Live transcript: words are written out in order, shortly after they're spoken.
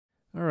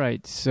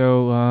Alright,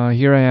 so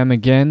here I am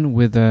again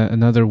with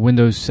another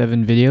Windows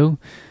 7 video.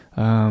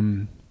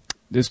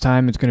 This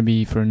time it's going to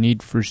be for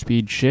Need for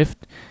Speed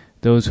Shift.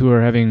 Those who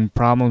are having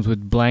problems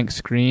with blank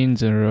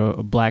screens or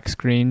a black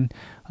screen,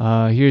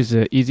 here's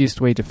the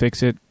easiest way to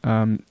fix it.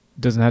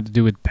 Doesn't have to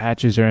do with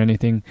patches or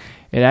anything.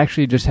 It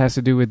actually just has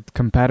to do with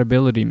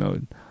compatibility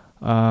mode.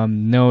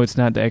 No, it's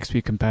not the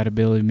XP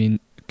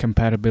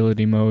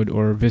compatibility mode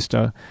or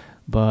Vista,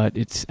 but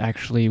it's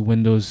actually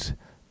Windows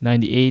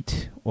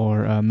 98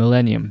 or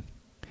Millennium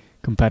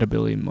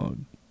compatibility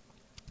mode.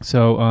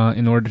 So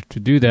in order to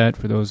do that,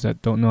 for those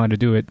that don't know how to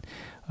do it,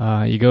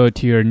 you go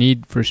to your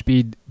Need for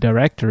Speed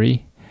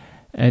directory,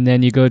 and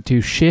then you go to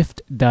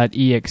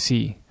shift.exe,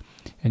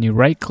 and you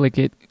right click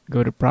it,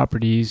 go to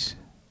properties,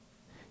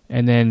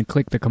 and then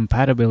click the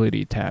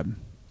compatibility tab.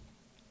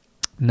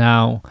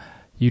 Now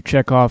you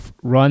check off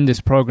run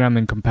this program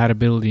in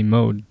compatibility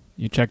mode.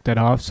 You check that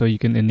off so you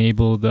can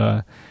enable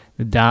the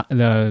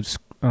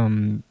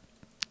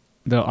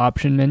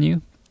option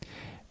menu,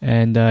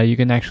 and you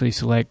can actually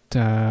select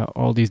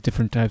all these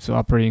different types of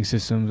operating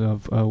systems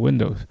of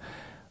Windows.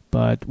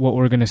 But what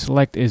we're going to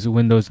select is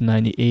Windows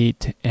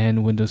 98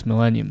 and Windows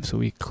Millennium. So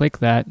we click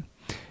that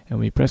and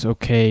we press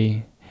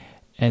OK,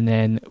 and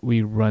then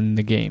we run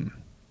the game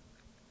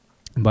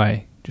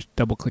by just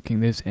double clicking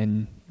this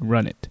and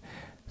run it.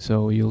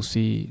 So you'll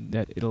see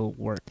that it'll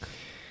work,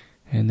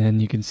 and then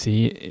you can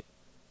see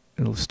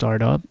it'll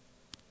start up.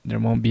 There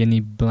won't be any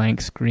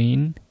blank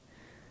screen,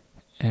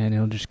 and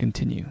it'll just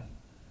continue.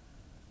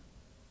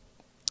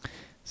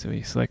 So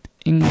we select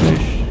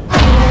English.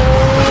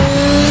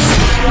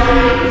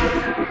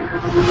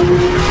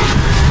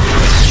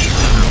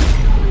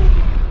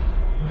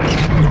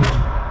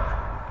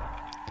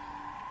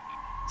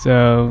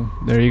 So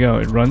there you go,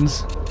 it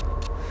runs.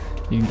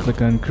 You can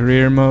click on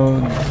career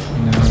mode,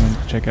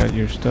 check out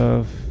your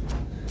stuff,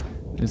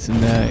 this and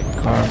that,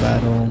 car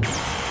battle.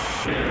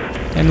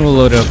 And we'll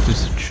load up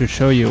just to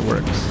show you it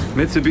works.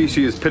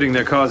 Mitsubishi is pitting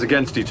their cars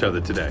against each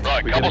other today.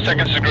 Right, couple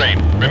seconds to green.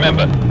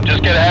 Remember,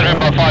 just get ahead of him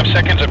by 5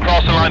 seconds and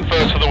cross the line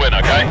first for the win,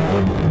 okay?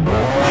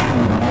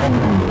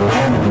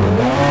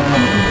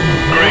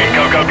 Green,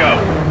 go, go,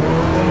 go.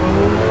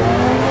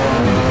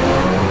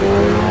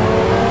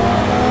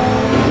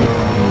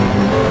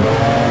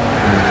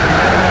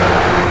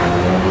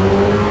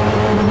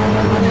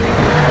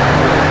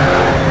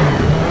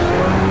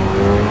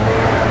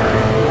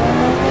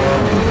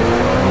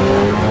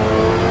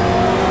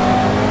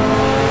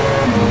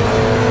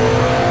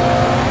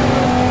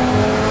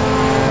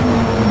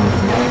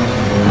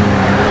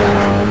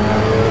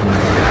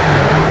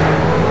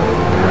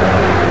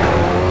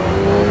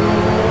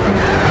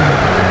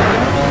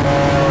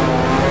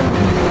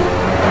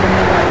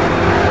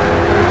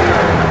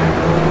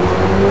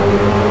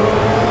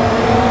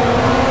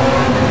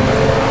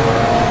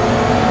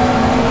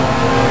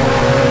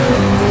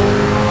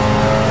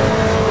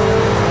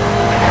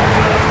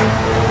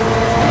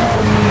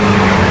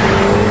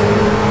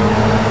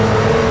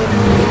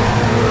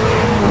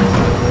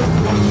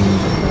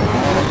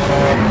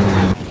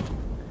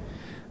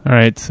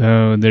 Alright,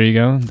 so there you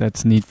go.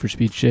 That's Need for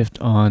Speed Shift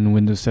on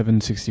Windows 7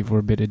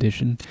 64-bit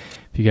edition.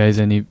 If you guys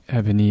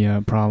have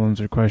any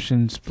problems or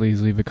questions,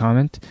 please leave a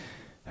comment.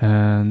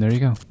 And there you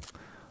go.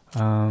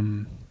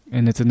 And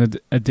it's an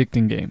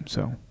addicting game,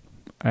 so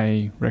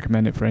I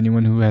recommend it for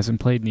anyone who hasn't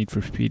played Need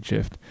for Speed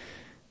Shift.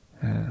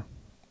 And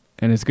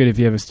it's good if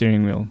you have a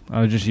steering wheel.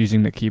 I was just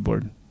using the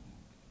keyboard.